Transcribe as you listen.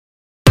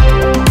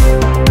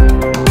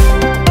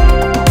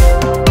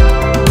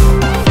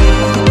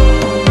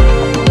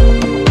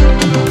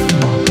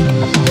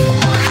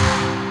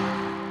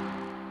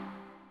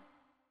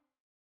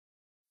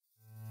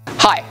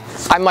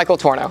I'm Michael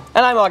Torno.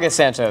 And I'm August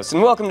Santos,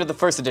 and welcome to the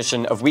first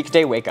edition of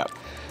Weekday Wake Up.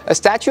 A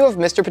statue of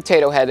Mr.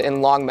 Potato Head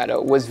in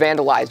Longmeadow was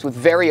vandalized with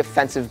very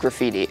offensive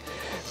graffiti.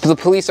 The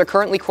police are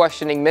currently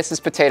questioning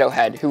Mrs. Potato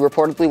Head, who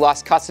reportedly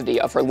lost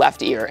custody of her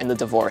left ear in the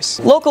divorce.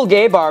 Local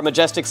gay bar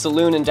Majestic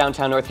Saloon in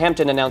downtown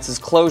Northampton announces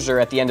closure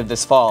at the end of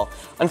this fall.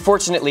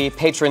 Unfortunately,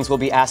 patrons will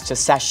be asked to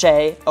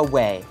sashay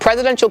away.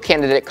 Presidential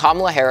candidate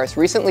Kamala Harris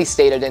recently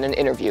stated in an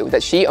interview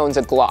that she owns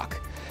a Glock.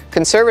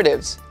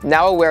 Conservatives,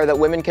 now aware that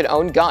women can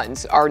own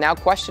guns, are now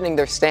questioning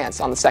their stance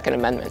on the Second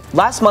Amendment.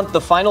 Last month,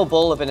 the final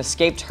bull of an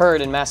escaped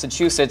herd in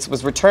Massachusetts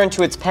was returned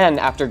to its pen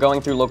after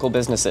going through local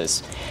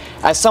businesses.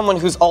 As someone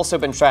who's also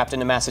been trapped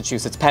in a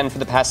Massachusetts pen for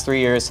the past 3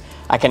 years,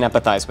 I can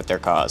empathize with their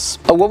cause.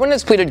 A woman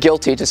has pleaded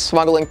guilty to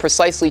smuggling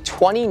precisely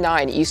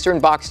 29 eastern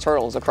box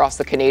turtles across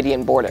the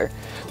Canadian border.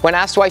 When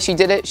asked why she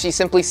did it, she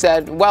simply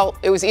said, well,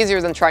 it was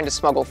easier than trying to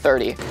smuggle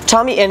 30.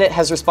 Tommy Innit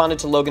has responded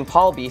to Logan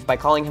Paul beef by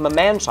calling him a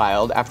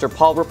man-child after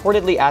Paul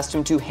reportedly asked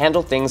him to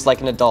handle things like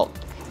an adult.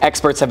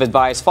 Experts have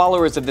advised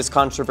followers of this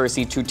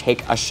controversy to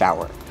take a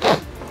shower.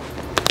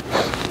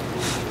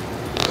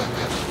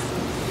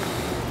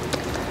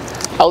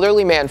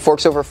 Elderly man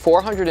forks over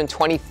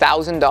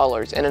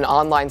 $420,000 in an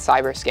online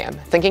cyber scam,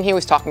 thinking he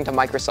was talking to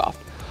Microsoft.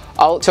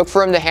 All it took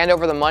for him to hand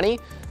over the money?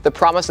 The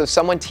promise of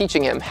someone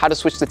teaching him how to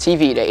switch the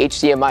TV to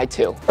HDMI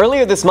 2.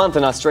 Earlier this month,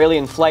 an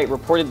Australian flight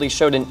reportedly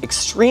showed an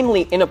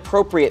extremely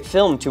inappropriate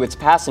film to its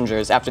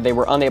passengers after they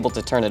were unable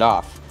to turn it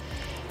off.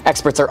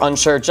 Experts are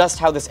unsure just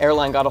how this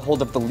airline got a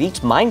hold of the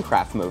leaked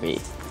Minecraft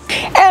movie.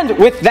 And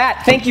with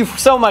that, thank you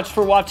so much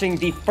for watching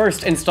the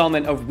first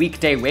installment of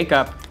Weekday Wake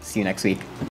Up. See you next week.